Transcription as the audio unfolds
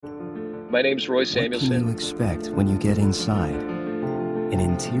My name's Roy What can Samuelson. you expect when you get inside? An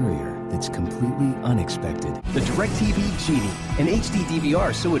interior that's completely unexpected. The DirecTV Genie, an HD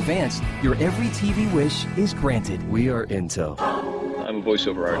DVR so advanced, your every TV wish is granted. We are Intel. I'm a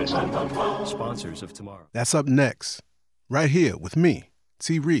voiceover artist. Sponsors of tomorrow. That's up next, right here with me,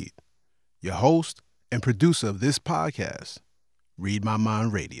 T. Reed, your host and producer of this podcast, Read My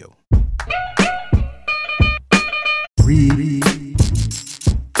Mind Radio. Read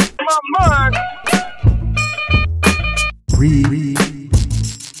my mind. Read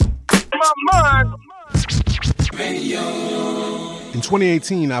My mind. In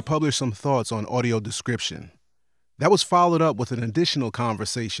 2018, I published some thoughts on audio description. That was followed up with an additional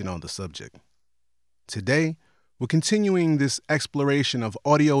conversation on the subject. Today, we're continuing this exploration of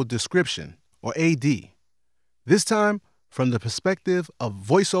audio description, or AD. This time, from the perspective of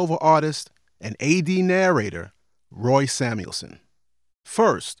voiceover artist and AD narrator, Roy Samuelson.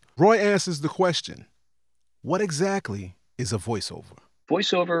 First, Roy answers the question, what exactly is a voiceover?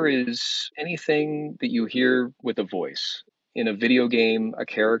 Voiceover is anything that you hear with a voice. In a video game, a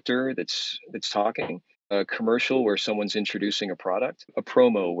character that's talking, a commercial where someone's introducing a product, a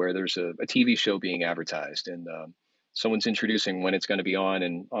promo where there's a TV show being advertised and someone's introducing when it's going to be on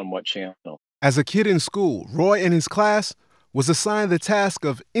and on what channel. As a kid in school, Roy and his class was assigned the task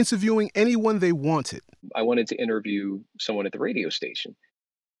of interviewing anyone they wanted. I wanted to interview someone at the radio station.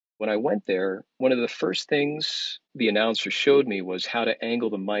 When I went there, one of the first things the announcer showed me was how to angle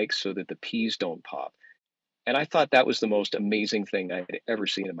the mic so that the P's don't pop. And I thought that was the most amazing thing I had ever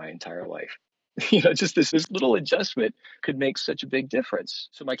seen in my entire life. Just this little adjustment could make such a big difference.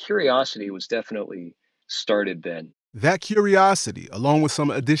 So my curiosity was definitely started then. That curiosity, along with some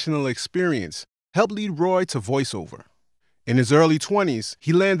additional experience, helped lead Roy to voiceover. In his early 20s,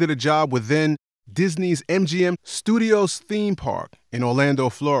 he landed a job with then Disney's MGM Studios theme park in Orlando,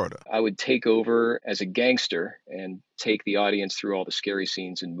 Florida. I would take over as a gangster and take the audience through all the scary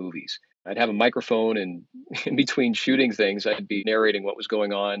scenes in movies. I'd have a microphone, and in between shooting things, I'd be narrating what was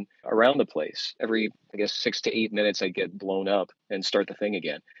going on around the place. Every, 6 to 8 minutes, I'd get blown up and start the thing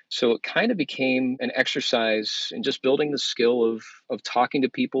again. So it kind of became an exercise in just building the skill of talking to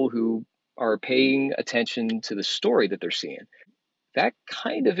people who are paying attention to the story that they're seeing. That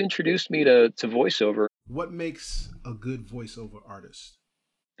kind of introduced me to voiceover. What makes a good voiceover artist?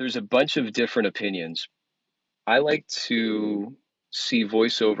 There's a bunch of different opinions. I like to see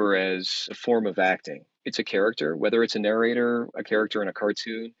voiceover as a form of acting. It's a character, whether it's a narrator, a character in a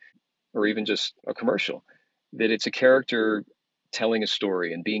cartoon, or even just a commercial, that it's a character telling a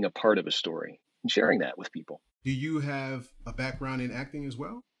story and being a part of a story and sharing that with people. Do you have a background in acting as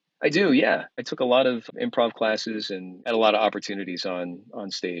well? I do, yeah. I took a lot of improv classes and had a lot of opportunities on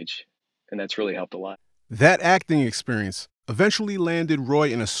stage, and that's really helped a lot. That acting experience eventually landed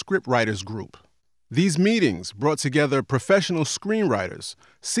Roy in a scriptwriters group. These meetings brought together professional screenwriters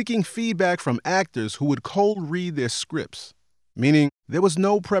seeking feedback from actors who would cold read their scripts, meaning there was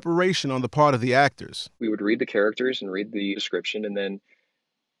no preparation on the part of the actors. We would read the characters and read the description, and then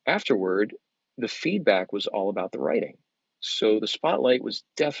afterward, the feedback was all about the writing. So the spotlight was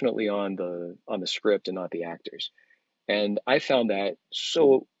definitely on the script and not the actors. And I found that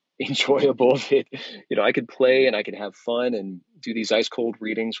so enjoyable that, I could play and I could have fun and do these ice cold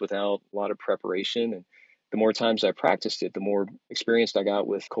readings without a lot of preparation. And the more times I practiced it, the more experienced I got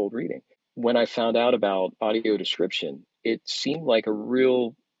with cold reading. When I found out about audio description, it seemed like a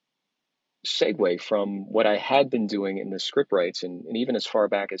real segue from what I had been doing in the script writes and even as far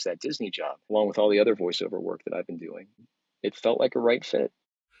back as that Disney job, along with all the other voiceover work that I've been doing. It felt like a right fit.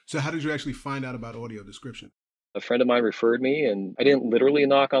 So how did you actually find out about audio description? A friend of mine referred me, and I didn't literally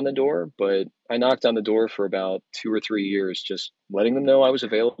knock on the door, but I knocked on the door for about 2 or 3 years, just letting them know I was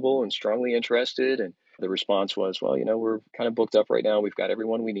available and strongly interested. And the response was, well, we're kind of booked up right now. We've got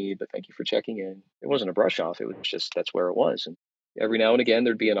everyone we need, but thank you for checking in. It wasn't a brush off. It was just, that's where it was. And every now and again,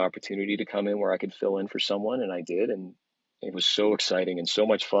 there'd be an opportunity to come in where I could fill in for someone, and I did. And it was so exciting and so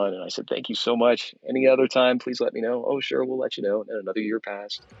much fun. And I said, thank you so much. Any other time, please let me know. Oh, sure, we'll let you know. And another year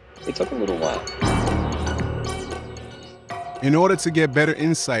passed. It took a little while. In order to get better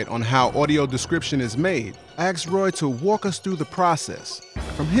insight on how audio description is made, I asked Roy to walk us through the process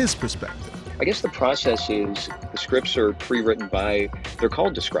from his perspective. I guess the process is the scripts are pre-written they're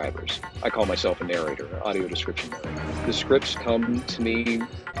called describers. I call myself a narrator, an audio description narrator. The scripts come to me.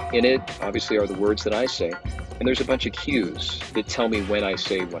 In it, obviously, are the words that I say. And there's a bunch of cues that tell me when I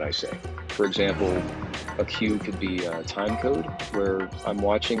say what I say. For example, a cue could be a time code where I'm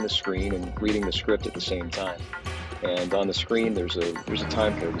watching the screen and reading the script at the same time. And on the screen, there's a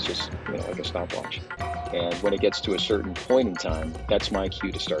time code. It's just, like a stopwatch. And when it gets to a certain point in time, that's my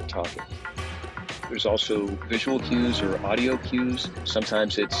cue to start talking. There's also visual cues or audio cues.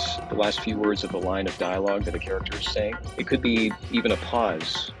 Sometimes it's the last few words of a line of dialogue that a character is saying. It could be even a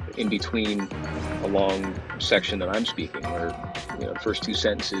pause in between a long section that I'm speaking, where the first two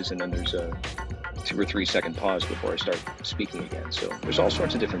sentences, and then there's a 2 or 3 second pause before I start speaking again. So there's all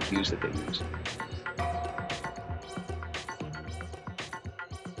sorts of different cues that they use.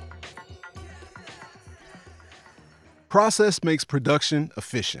 Process makes production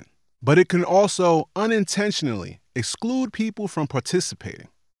efficient, but it can also unintentionally exclude people from participating.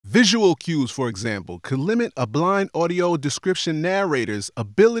 Visual cues, for example, could limit a blind audio description narrator's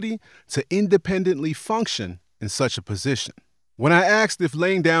ability to independently function in such a position. When I asked if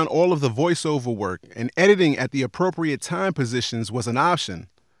laying down all of the voiceover work and editing at the appropriate time positions was an option,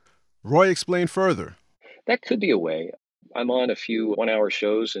 Roy explained further. That could be a way. I'm on a few 1-hour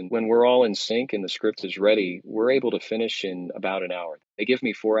shows, and when we're all in sync and the script is ready, we're able to finish in about an hour. They give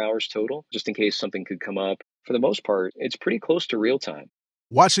me 4 hours total, just in case something could come up. For the most part, it's pretty close to real time.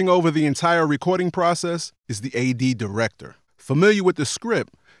 Watching over the entire recording process is the AD director. Familiar with the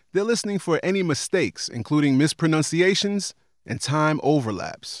script, they're listening for any mistakes, including mispronunciations and time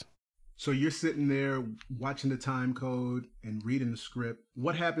overlaps. So you're sitting there watching the time code and reading the script.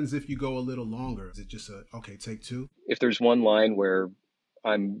 What happens if you go a little longer? Is it just okay, take 2? If there's one line where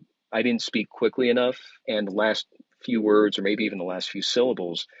I didn't speak quickly enough and the last few words or maybe even the last few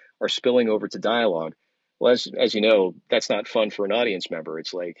syllables are spilling over to dialogue, well, as you know, that's not fun for an audience member.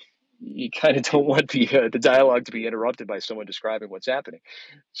 It's like you kind of don't want the dialogue to be interrupted by someone describing what's happening.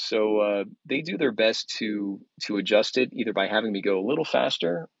 So they do their best to adjust it, either by having me go a little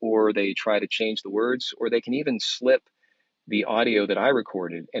faster, or they try to change the words, or they can even slip the audio that I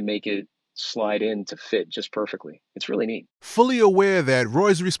recorded and make it slide in to fit just perfectly. It's really neat. Fully aware that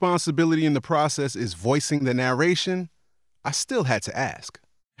Roy's responsibility in the process is voicing the narration, I still had to ask.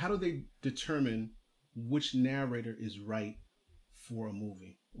 How do they determine which narrator is right for a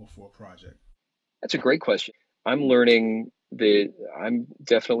movie or for a project? That's a great question. I'm learning that I'm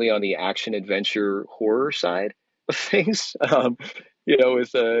definitely on the action adventure horror side of things.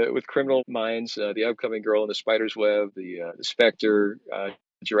 With Criminal Minds, the upcoming Girl in the Spider's Web, the Spectre,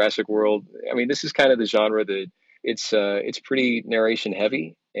 Jurassic World. I mean, this is kind of the genre that it's pretty narration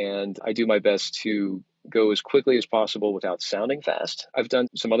heavy, and I do my best to go as quickly as possible without sounding fast. I've done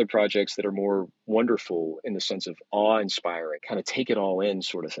some other projects that are more wonderful in the sense of awe-inspiring, kind of take it all in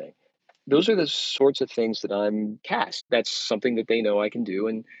sort of thing. Those are the sorts of things that I'm cast. That's something that they know I can do.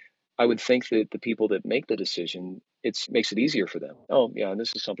 And I would think that the people that make the decision, it makes it easier for them. Oh, yeah, and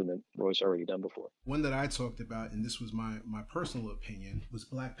this is something that Roy's already done before. One that I talked about, and this was my personal opinion, was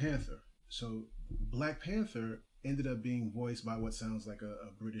Black Panther. So Black Panther ended up being voiced by what sounds like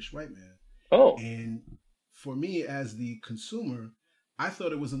a British white man. Oh. And for me as the consumer, I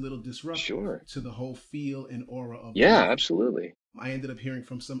thought it was a little disruptive to the whole feel and aura of the movie. Absolutely. I ended up hearing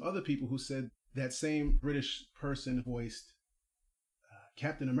from some other people who said that same British person voiced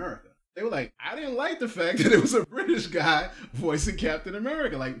Captain America. They were like, I didn't like the fact that it was a British guy voicing Captain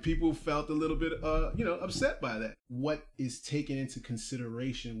America. Like, people felt a little bit, upset by that. What is taken into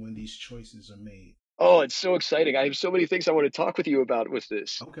consideration when these choices are made? Oh, it's so exciting. I have so many things I want to talk with you about with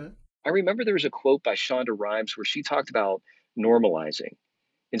this. Okay. I remember there was a quote by Shonda Rhimes where she talked about normalizing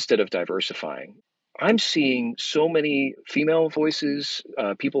instead of diversifying. I'm seeing so many female voices,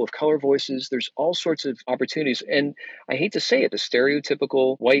 people of color voices. There's all sorts of opportunities. And I hate to say it, the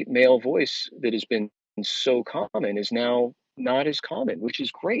stereotypical white male voice that has been so common is now not as common, which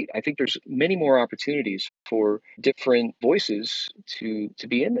is great. I think there's many more opportunities for different voices to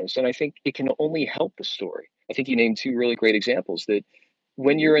be in this. And I think it can only help the story. I think you named 2 really great examples that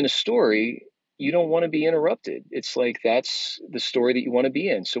when you're in a story, you don't want to be interrupted. It's like that's the story that you want to be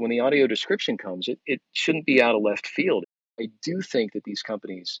in. So when the audio description comes, it shouldn't be out of left field. I do think that these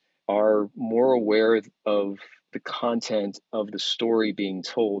companies are more aware of the content of the story being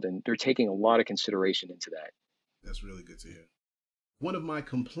told, and they're taking a lot of consideration into that. That's really good to hear. One of my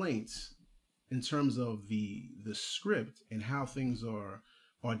complaints in terms of the script and how things are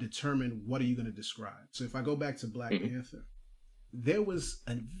determined, what are you going to describe? So if I go back to Black Panther, there was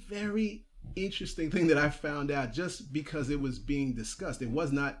a very interesting thing that I found out just because it was being discussed. It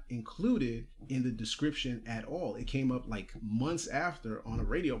was not included in the description at all. It came up like months after on a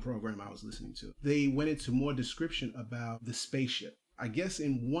radio program I was listening to. They went into more description about the spaceship. I guess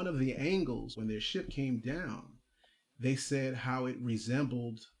in one of the angles when their ship came down, they said how it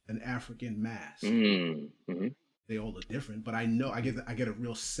resembled an African mask. Mm-hmm. They all look different, but I know I get a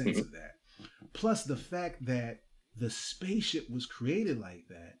real sense of that. Plus the fact that the spaceship was created like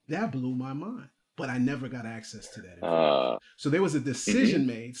that blew my mind. but I never got access to that information. Uh, So there was a mhm. decision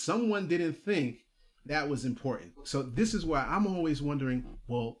made. Someone didn't think that was important. So this is why I'm always wondering,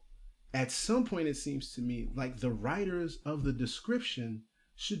 well, at some point it seems to me like the writers of the description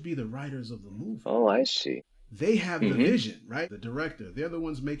should be the writers of the movie. Oh, I see. They have the hmm vision, right? The director, they're the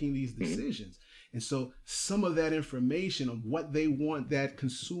ones making these hmm decisions. And so some of that information of what they want that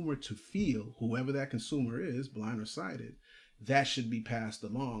consumer to feel, whoever that consumer is, blind or sighted, that should be passed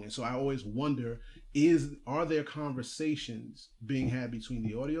along. And so I always wonder, are there conversations being had between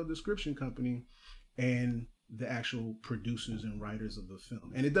the audio description company and the actual producers and writers of the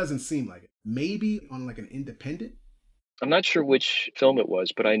film? And it doesn't seem like it. Maybe on like an independent. I'm not sure which film it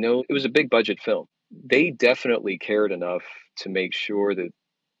was, but I know it was a big budget film. They definitely cared enough to make sure that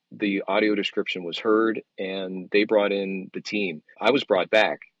the audio description was heard, and they brought in the team. I was brought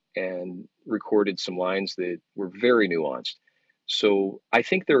back and recorded some lines that were very nuanced. So I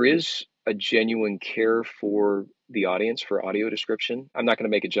think there is a genuine care for the audience for audio description. I'm not going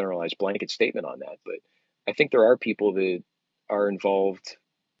to make a generalized blanket statement on that, but I think there are people that are involved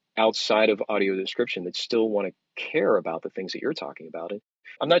outside of audio description that still want to care about the things that you're talking about. And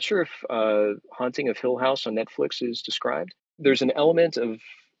I'm not sure if Haunting of Hill House on Netflix is described. There's an element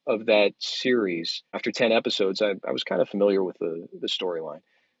of that series. After 10 episodes, I was kind of familiar with the storyline.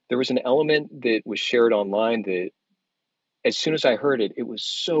 There was an element that was shared online that as soon as I heard it, it was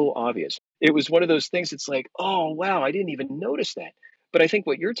so obvious. It was one of those things. It's like, oh, wow, I didn't even notice that. But I think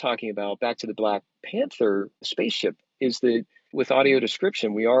what you're talking about, back to the Black Panther spaceship, is that with audio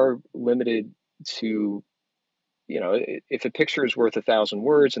description, we are limited to, if a picture is worth 1,000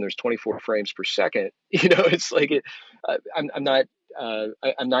 words and there's 24 frames per second, it's like I'm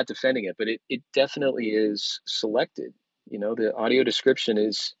not defending it, but it definitely is selected. The audio description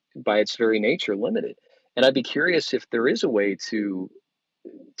is by its very nature limited. And I'd be curious if there is a way to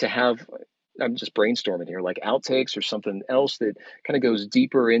have, I'm just brainstorming here, like outtakes or something else that kind of goes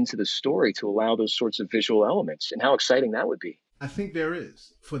deeper into the story to allow those sorts of visual elements, and how exciting that would be. I think there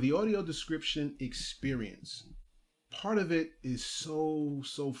is. For the audio description experience, part of it is so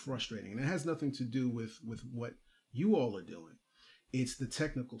frustrating. And it has nothing to do with what you all are doing. It's the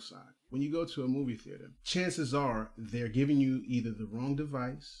technical side. When you go to a movie theater, chances are they're giving you either the wrong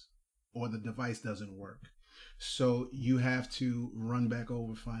device or the device doesn't work. So you have to run back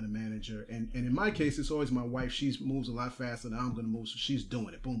over, find a manager. And in my case, it's always my wife. She moves a lot faster than I'm going to move. So she's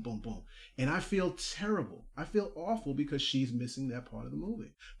doing it. Boom, boom, boom. And I feel terrible. I feel awful because she's missing that part of the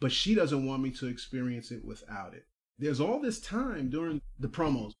movie. But she doesn't want me to experience it without it. There's all this time during the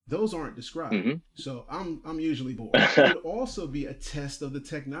promos. Those aren't described. Mm-hmm. So I'm usually bored. It would also be a test of the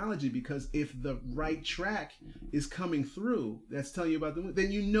technology, because if the right track is coming through that's telling you about the movie,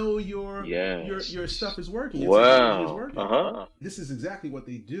 then you know your stuff is working. Your technology is working. Uh-huh. This is exactly what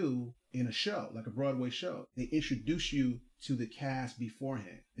they do in a show, like a Broadway show. They introduce you to the cast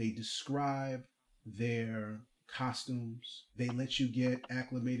beforehand. They describe their costumes. They let you get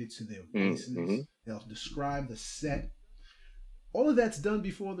acclimated to their voices. Mm-hmm. They'll describe the set. All of that's done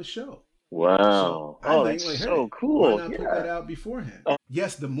before the show. Wow. So that's so cool. Why not put that out beforehand?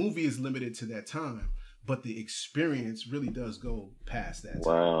 Yes, the movie is limited to that time, but the experience really does go past that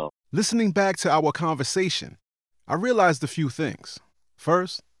time. Wow. Listening back to our conversation, I realized a few things.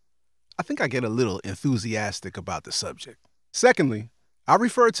 First, I think I get a little enthusiastic about the subject. Secondly, I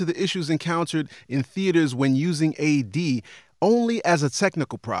refer to the issues encountered in theaters when using AD only as a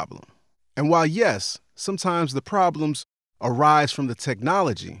technical problem. And while yes, sometimes the problems arise from the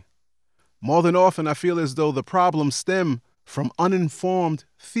technology, more than often I feel as though the problems stem from uninformed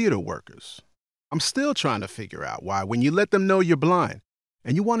theater workers. I'm still trying to figure out why, when you let them know you're blind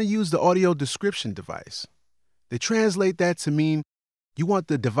and you want to use the audio description device, they translate that to mean you want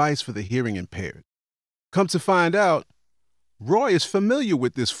the device for the hearing impaired. Come to find out, Roy is familiar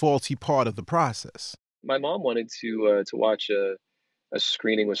with this faulty part of the process. My mom wanted to watch a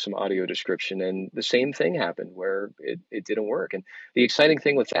screening with some audio description, and the same thing happened where it didn't work. And the exciting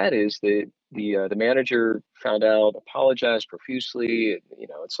thing with that is that the manager found out, apologized profusely.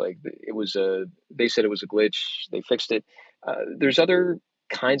 It's like they said it was a glitch. They fixed it. There's other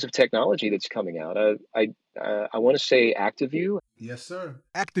kinds of technology that's coming out. I want to say ActiView. Yes, sir.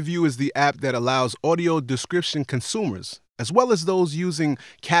 ActiView is the app that allows audio description consumers, as well as those using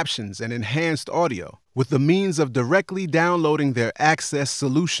captions and enhanced audio, with the means of directly downloading their Access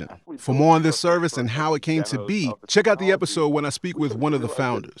solution. For more on this service and how it came to be, check out the episode when I speak with one of the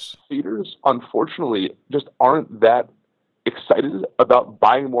founders. Theaters, unfortunately, just aren't that excited about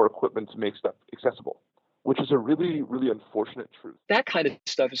buying more equipment to make stuff accessible, which is a really, really unfortunate truth. That kind of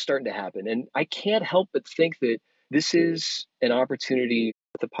stuff is starting to happen. And I can't help but think that this is an opportunity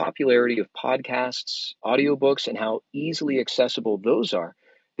the popularity of podcasts, audiobooks, and how easily accessible those are,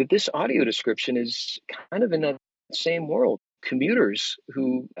 that this audio description is kind of in that same world. Commuters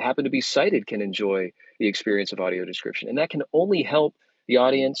who happen to be sighted can enjoy the experience of audio description, and that can only help the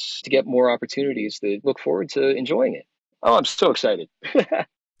audience to get more opportunities that look forward to enjoying it. Oh, I'm so excited.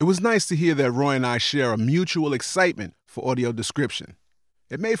 It was nice to hear that Roy and I share a mutual excitement for audio description.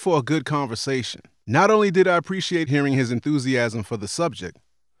 It made for a good conversation. Not only did I appreciate hearing his enthusiasm for the subject,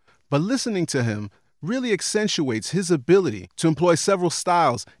 but listening to him really accentuates his ability to employ several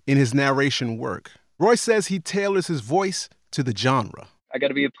styles in his narration work. Roy says he tailors his voice to the genre. I got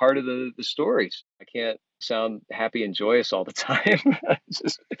to be a part of the stories. I can't sound happy and joyous all the time.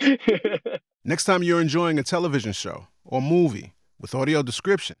 Next time you're enjoying a television show or movie with audio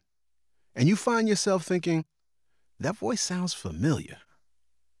description, and you find yourself thinking, that voice sounds familiar,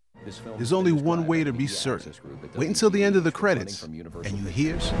 there's only one way to be certain. Wait until the end of the credits, and you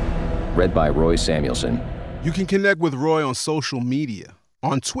hear. Read by Roy Samuelson. You can connect with Roy on social media.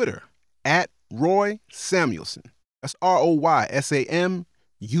 On Twitter, @Roy Samuelson. That's RoySamuelson.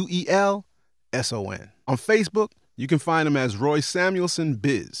 On Facebook, you can find him as Roy Samuelson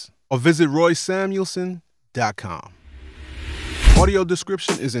Biz, or visit roysamuelson.com. Audio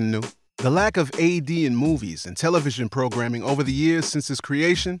description isn't new. The lack of AD in movies and television programming over the years since its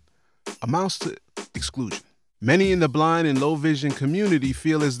creation amounts to exclusion. Many in the blind and low vision community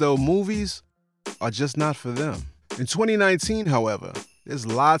feel as though movies are just not for them. In 2019, however, there's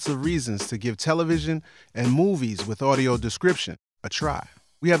lots of reasons to give television and movies with audio description a try.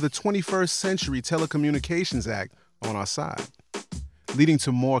 We have the 21st Century Telecommunications Act on our side, leading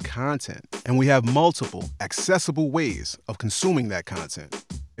to more content, and we have multiple accessible ways of consuming that content.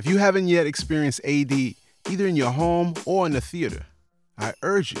 If you haven't yet experienced AD either in your home or in the theater, I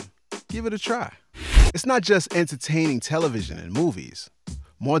urge you, give it a try. It's not just entertaining television and movies.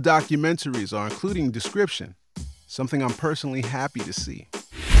 More documentaries are including description, something I'm personally happy to see.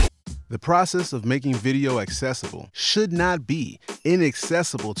 The process of making video accessible should not be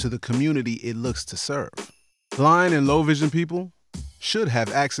inaccessible to the community it looks to serve. Blind and low vision people should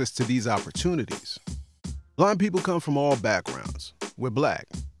have access to these opportunities. Blind people come from all backgrounds. We're Black,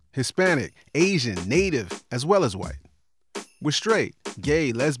 Hispanic, Asian, Native, as well as white. We're straight,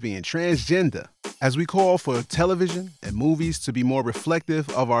 gay, lesbian, transgender. As we call for television and movies to be more reflective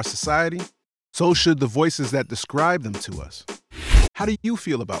of our society, so should the voices that describe them to us. How do you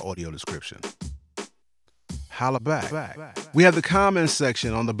feel about audio description? Holla back. We have the comments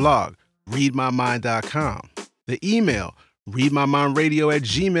section on the blog, readmymind.com. The email,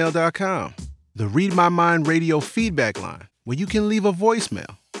 readmymindradio@gmail.com. The Read My Mind Radio feedback line, where you can leave a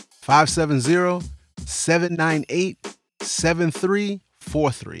voicemail,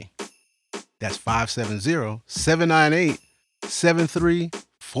 570-798-7343. That's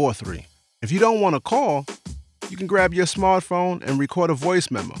 570-798-7343. If you don't want to call, you can grab your smartphone and record a voice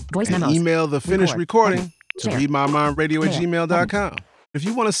memo. And email the finished recording to readmymindradio@gmail.com. If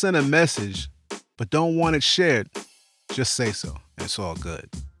you want to send a message but don't want it shared, just say so. It's all good.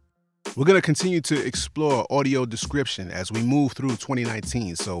 We're going to continue to explore audio description as we move through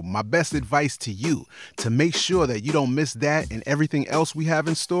 2019. So my best advice to you, to make sure that you don't miss that and everything else we have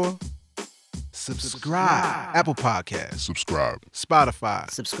in store, subscribe. Apple Podcasts. Subscribe. Spotify.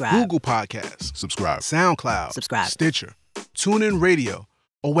 Subscribe. Google Podcasts. Subscribe. SoundCloud. Subscribe. Stitcher. TuneIn Radio.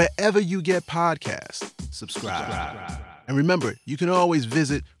 Or wherever you get podcasts. Subscribe. And remember, you can always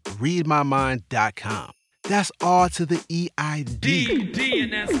visit readmymind.com. That's R to the EID. D,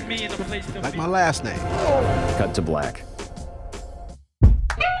 and that's me in the place to Like be. my last name. Cut to black.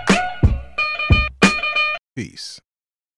 Peace.